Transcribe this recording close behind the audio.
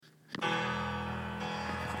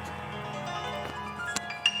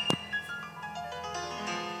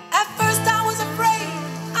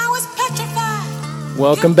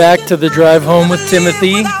Welcome back to the Drive Home with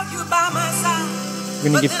Timothy. We're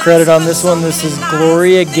going to give credit on this one. This is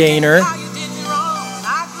Gloria Gaynor.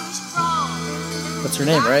 What's her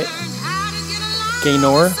name, right? Gaynor?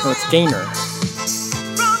 No, it's Gaynor.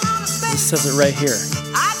 It says it right here.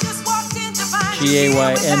 Gaynor.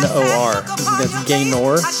 I think that's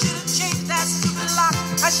Gaynor.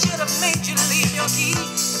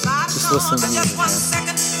 Just listen to music, man.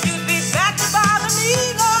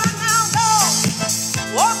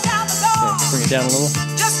 Okay, bring it down a little.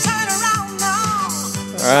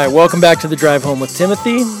 All right, welcome back to the Drive Home with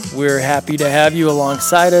Timothy. We're happy to have you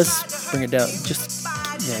alongside us. Bring it down. Just,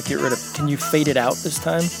 get rid of. Can you fade it out this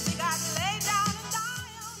time?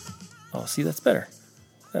 Oh, see, that's better.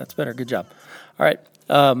 That's better. Good job. All right.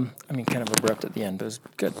 Kind of abrupt at the end, but it was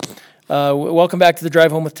good. Welcome back to the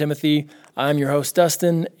Drive Home with Timothy. I'm your host,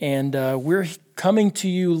 Dustin, and we're coming to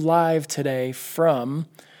you live today from,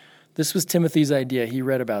 this was Timothy's idea. He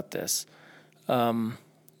read about this.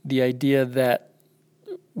 The idea that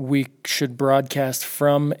we should broadcast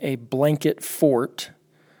from a blanket fort.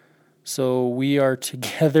 So we are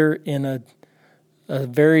together in a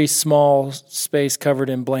very small space covered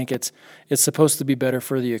in blankets. It's supposed to be better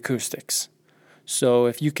for the acoustics. So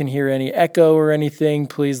if you can hear any echo or anything,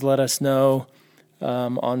 please let us know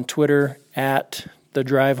on Twitter at the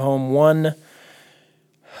Drive Home 1.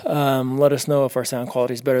 Let us know if our sound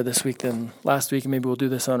quality is better this week than last week, and maybe we'll do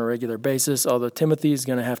this on a regular basis, although Timothy is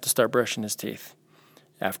going to have to start brushing his teeth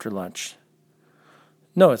after lunch.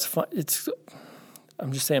 No, it's fine.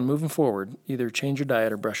 I'm just saying, moving forward, either change your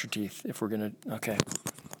diet or brush your teeth if we're going to, okay.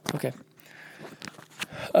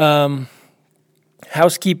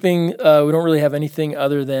 Housekeeping, we don't really have anything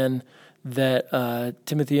other than that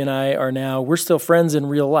Timothy and I we're still friends in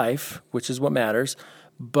real life, which is what matters,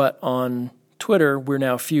 but on Twitter, we're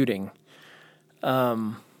now feuding.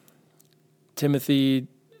 Timothy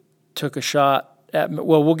took a shot at,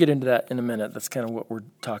 we'll get into that in a minute. That's kind of what we're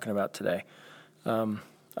talking about today.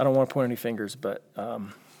 I don't want to point any fingers, but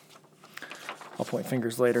I'll point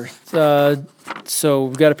fingers later. So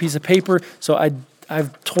we've got a piece of paper. So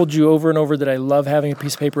I've told you over and over that I love having a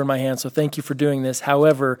piece of paper in my hand, so thank you for doing this.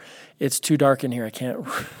 However, it's too dark in here. I can't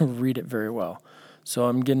read it very well. So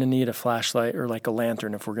I'm going to need a flashlight or like a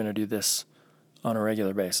lantern if we're going to do this on a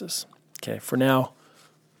regular basis. Okay, for now,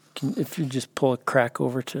 if you just pull a crack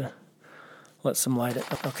over to let some light in.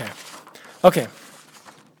 Okay.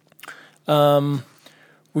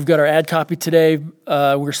 We've got our ad copy today.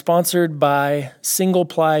 We're sponsored by Single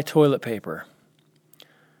Ply Toilet Paper.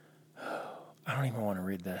 I don't even want to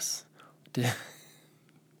read this.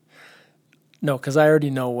 No, because I already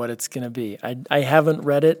know what it's going to be. I haven't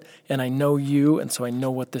read it, and I know you, and so I know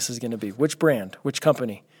what this is going to be. Which brand? Which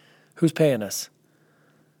company? Who's paying us?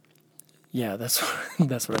 Yeah, that's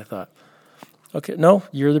what I thought. Okay, no,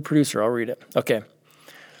 you're the producer. I'll read it. Okay.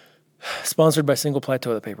 Sponsored by Single Ply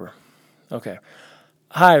Toilet Paper. Okay.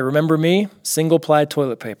 Hi, remember me? Single Ply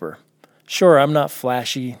Toilet Paper. Sure, I'm not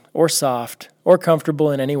flashy or soft or comfortable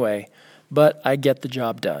in any way, but I get the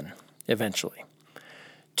job done, eventually.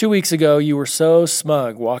 2 weeks ago, you were so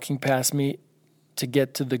smug walking past me to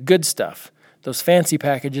get to the good stuff, those fancy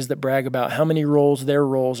packages that brag about how many rolls their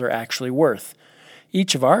rolls are actually worth.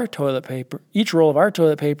 Each roll of our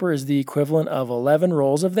toilet paper is the equivalent of 11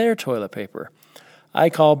 rolls of their toilet paper. I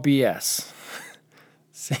call BS.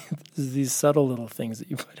 See, these subtle little things that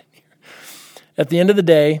you put in here. At the end of the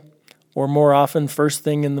day, or more often first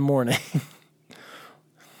thing in the morning,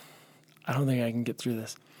 I don't think I can get through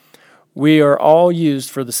this. We are all used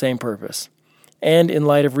for the same purpose. And in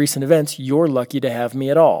light of recent events, you're lucky to have me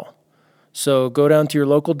at all. So go down to your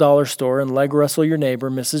local dollar store and leg rustle your neighbor,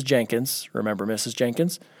 Mrs. Jenkins, remember Mrs.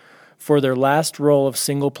 Jenkins, for their last roll of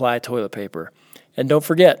single-ply toilet paper. And don't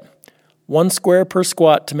forget, 1 square per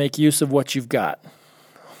squat to make use of what you've got.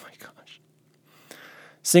 Oh my gosh.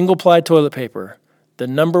 Single-ply toilet paper, the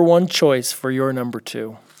number one choice for your number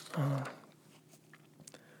 2.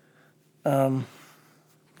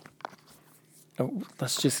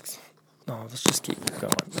 Let's just keep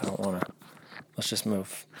going. I don't want to. Let's just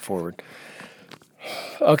move forward.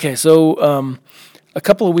 Okay, so a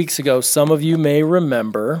couple of weeks ago, some of you may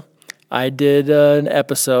remember, I did an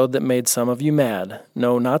episode that made some of you mad.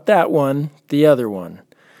 No, not that one, the other one.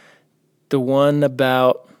 The one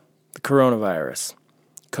about the coronavirus,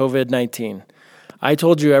 COVID-19. I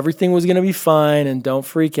told you everything was going to be fine and don't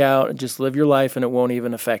freak out and just live your life and it won't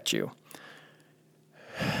even affect you.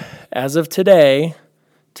 As of today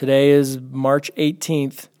is March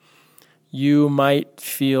 18th, you might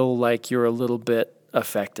feel like you're a little bit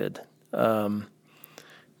affected,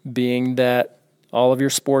 being that all of your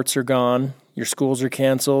sports are gone, your schools are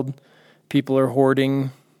canceled, People are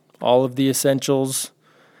hoarding all of the essentials.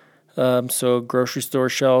 So grocery store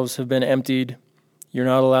shelves have been emptied. You're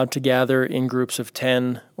not allowed to gather in groups of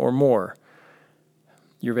 10 or more.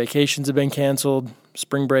 Your vacations have been canceled.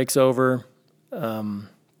 Spring break's over.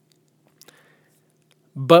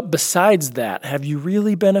 But besides that, have you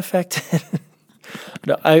really been affected?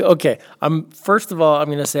 No, first of all, I'm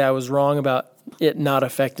going to say I was wrong about it not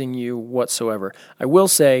affecting you whatsoever. I will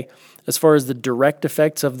say, as far as the direct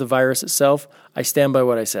effects of the virus itself, I stand by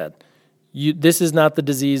what I said. This is not the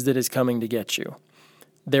disease that is coming to get you.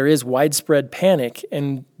 There is widespread panic,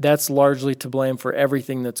 and that's largely to blame for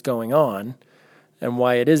everything that's going on and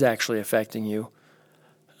why it is actually affecting you.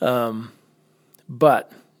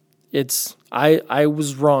 But I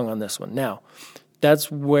was wrong on this one. Now, that's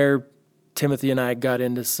where Timothy and I got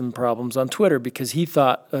into some problems on Twitter, because he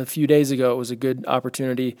thought a few days ago it was a good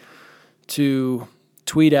opportunity to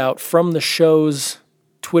tweet out from the show's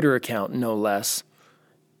Twitter account, no less,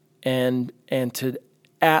 and to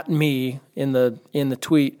at me in the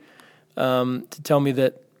tweet to tell me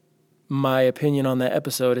that my opinion on that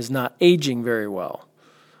episode is not aging very well.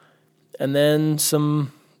 And then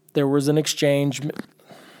there was an exchange.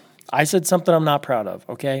 I said something I'm not proud of,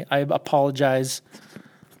 okay? I apologize.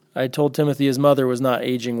 I told Timothy his mother was not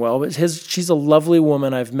aging well, but she's a lovely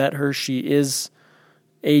woman. I've met her. She is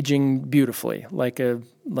aging beautifully, like a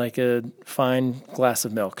fine glass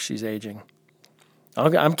of milk. She's aging.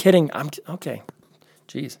 I'm kidding. Okay.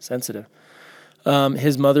 Jeez, sensitive.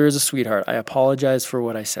 His mother is a sweetheart. I apologize for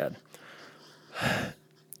what I said.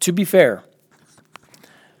 To be fair,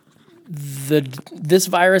 this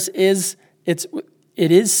virus is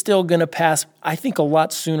still going to pass, I think, a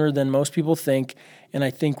lot sooner than most people think. And I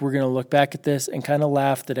think we're going to look back at this and kind of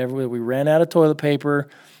laugh that we ran out of toilet paper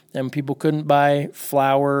and people couldn't buy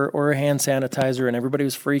flour or hand sanitizer, and everybody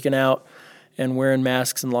was freaking out and wearing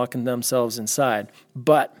masks and locking themselves inside.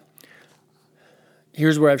 But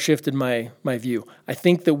here's where I've shifted my view. I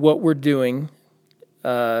think that what we're doing,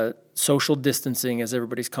 social distancing, as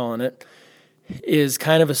everybody's calling it, is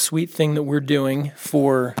kind of a sweet thing that we're doing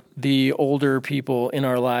for the older people in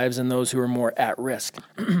our lives and those who are more at risk.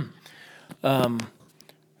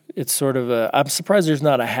 It's sort of I'm surprised there's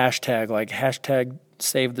not a hashtag like hashtag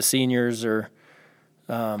save the seniors or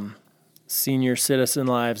senior citizen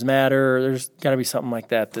lives matter. There's got to be something like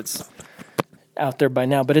that that's out there by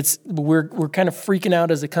now. But we're kind of freaking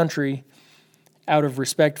out as a country out of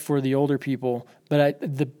respect for the older people. But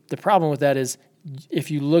the problem with that is,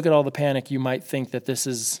 if you look at all the panic, you might think that this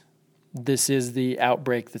is the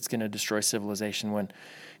outbreak that's going to destroy civilization, when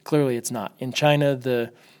clearly it's not. In China,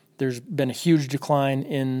 there's been a huge decline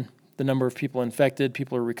in the number of people infected.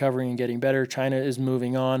 People are recovering and getting better. China is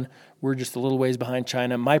moving on. We're just a little ways behind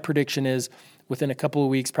China. My prediction is within a couple of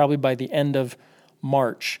weeks, probably by the end of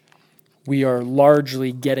March, we are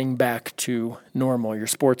largely getting back to normal. Your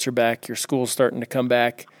sports are back. Your school's starting to come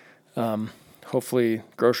back. Hopefully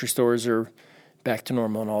grocery stores are back to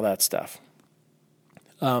normal and all that stuff.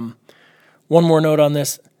 One more note on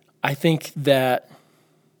this. I think that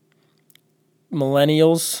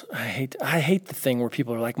millennials, I hate the thing where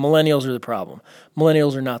people are like, millennials are the problem.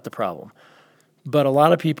 Millennials are not the problem. But a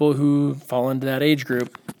lot of people who fall into that age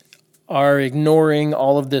group are ignoring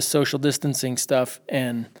all of this social distancing stuff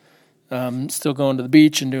and still going to the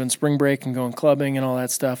beach and doing spring break and going clubbing and all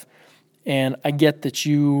that stuff. And I get that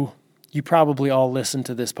you probably all listen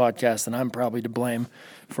to this podcast, and I'm probably to blame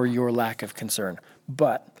for your lack of concern.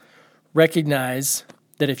 But recognize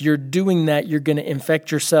that if you're doing that, you're going to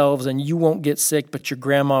infect yourselves, and you won't get sick, but your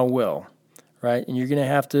grandma will, right? And you're going to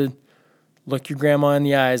have to look your grandma in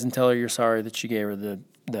the eyes and tell her you're sorry that you gave her the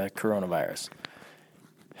coronavirus.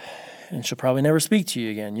 And she'll probably never speak to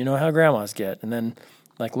you again. You know how grandmas get. And then,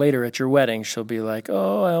 like, later at your wedding, she'll be like,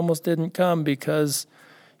 oh, I almost didn't come because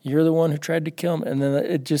you're the one who tried to kill me. And then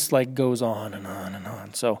it just, like, goes on and on and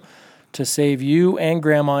on. So to save you and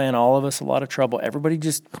grandma and all of us a lot of trouble, everybody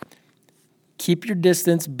just keep your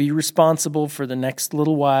distance, be responsible for the next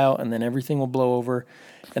little while, and then everything will blow over.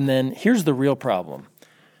 And then here's the real problem.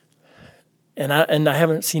 And I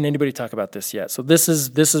haven't seen anybody talk about this yet. So this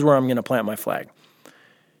is where I'm going to plant my flag.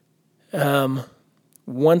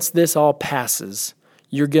 Once this all passes,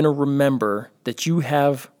 you're going to remember that you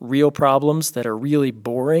have real problems that are really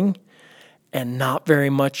boring and not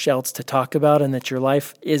very much else to talk about, and that your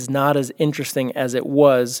life is not as interesting as it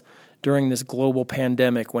was during this global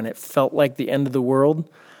pandemic when it felt like the end of the world,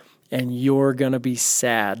 and you're going to be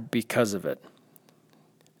sad because of it.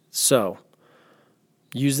 So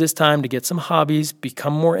use this time to get some hobbies,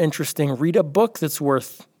 become more interesting, read a book that's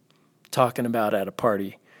worth talking about at a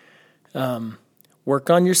party. work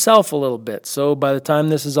on yourself a little bit. So by the time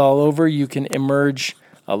this is all over, you can emerge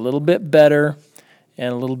a little bit better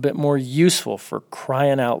and a little bit more useful, for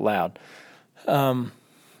crying out loud.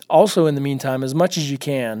 Also, in the meantime, as much as you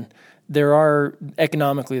can, there are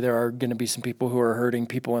going to be some people who are hurting,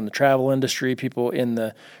 people in the travel industry, people in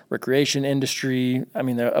the recreation industry. I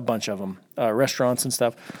mean, there are a bunch of them, restaurants and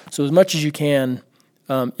stuff. So as much as you can,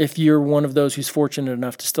 if you're one of those who's fortunate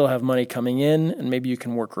enough to still have money coming in, and maybe you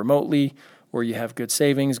can work remotely or you have good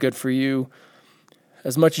savings, good for you,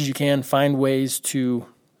 as much as you can, find ways to,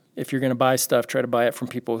 if you're going to buy stuff, try to buy it from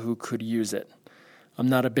people who could use it. I'm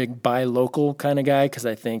not a big buy local kind of guy, because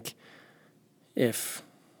I think if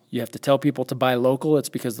you have to tell people to buy local, it's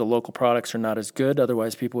because the local products are not as good.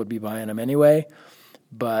 Otherwise, people would be buying them anyway.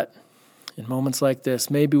 But in moments like this,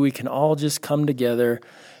 maybe we can all just come together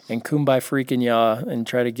and kumbaya freaking ya and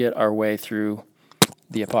try to get our way through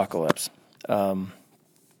the apocalypse.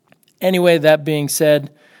 Anyway, that being said,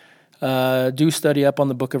 do study up on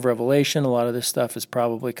the book of Revelation. A lot of this stuff is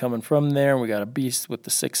probably coming from there. We got a beast with the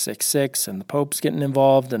 666, and the Pope's getting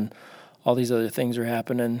involved, and all these other things are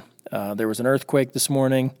happening. There was an earthquake this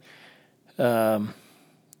morning. The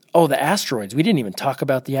asteroids. We didn't even talk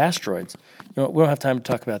about the asteroids. We don't have time to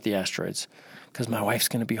talk about the asteroids because my wife's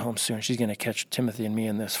going to be home soon. She's going to catch Timothy and me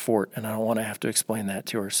in this fort, and I don't want to have to explain that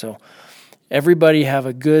to her. So everybody have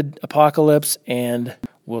a good apocalypse, and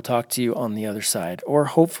we'll talk to you on the other side, or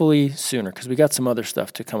hopefully sooner, because we got some other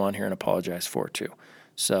stuff to come on here and apologize for too.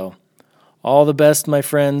 So all the best, my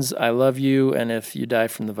friends. I love you, and if you die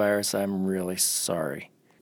from the virus, I'm really sorry.